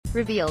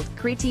Revealed,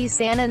 Kriti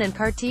Sanon and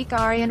Kartik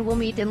Aaryan will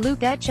meet in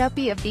Luka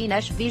Chuppy of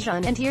Dinesh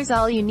Vijan, and here's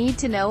all you need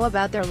to know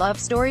about their love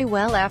story.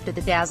 Well, after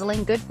the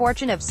dazzling good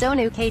fortune of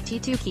Sonu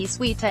K-T2 ki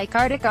sweetie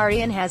Kartik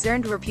Aaryan has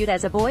earned repute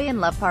as a boy in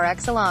love par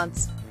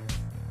excellence.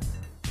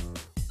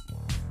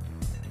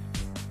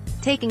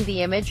 Taking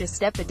the image a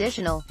step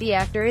additional, the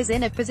actor is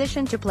in a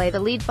position to play the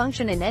lead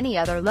function in any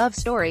other love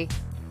story.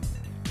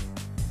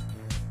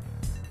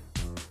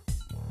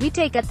 We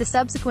take at the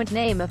subsequent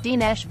name of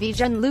Dinesh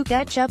Vijan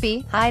Luka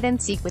Chuppy, hide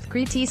and seek with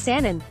Kriti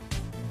Sanon.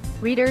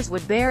 Readers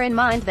would bear in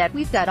mind that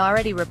we've got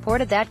already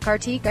reported that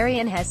Kartik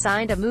Aaryan has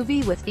signed a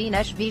movie with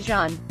Dinesh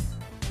Vijan.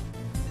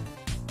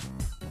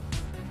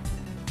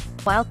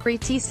 While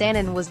Kriti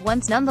Sanon was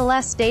once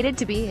nonetheless stated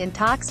to be in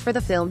talks for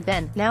the film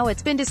then, now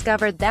it's been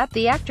discovered that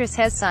the actress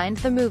has signed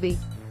the movie.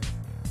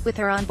 With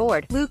her on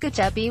board, Luka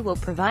Chuppy will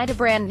provide a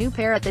brand new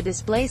pair at the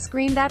display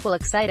screen that will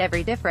excite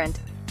every different.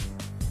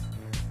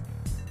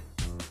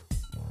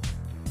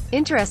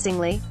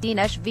 Interestingly,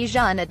 Dinesh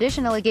Vijan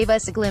additionally gave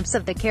us a glimpse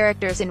of the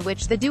characters in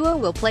which the duo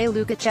will play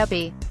Luka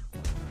Chuppy.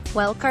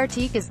 While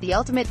Kartik is the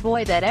ultimate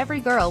boy that every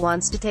girl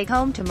wants to take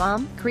home to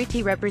mom,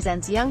 Kriti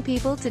represents young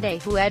people today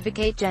who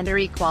advocate gender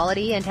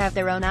equality and have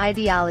their own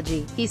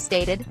ideology, he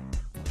stated.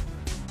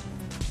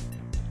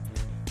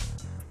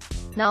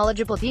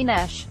 Knowledgeable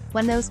Dinesh.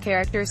 When those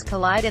characters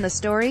collide in a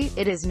story,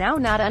 it is now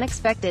not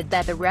unexpected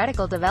that the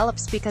radical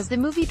develops because the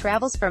movie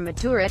travels from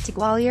Mathura to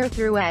Gwalior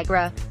through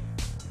Agra.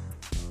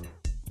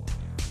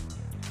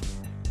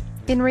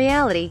 In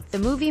reality, the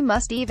movie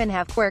must even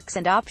have quirks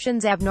and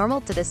options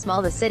abnormal to the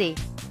small the city.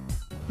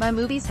 My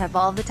movies have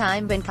all the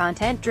time been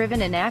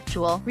content-driven and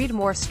actual. Read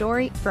more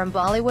story, from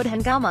Bollywood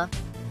Hangama.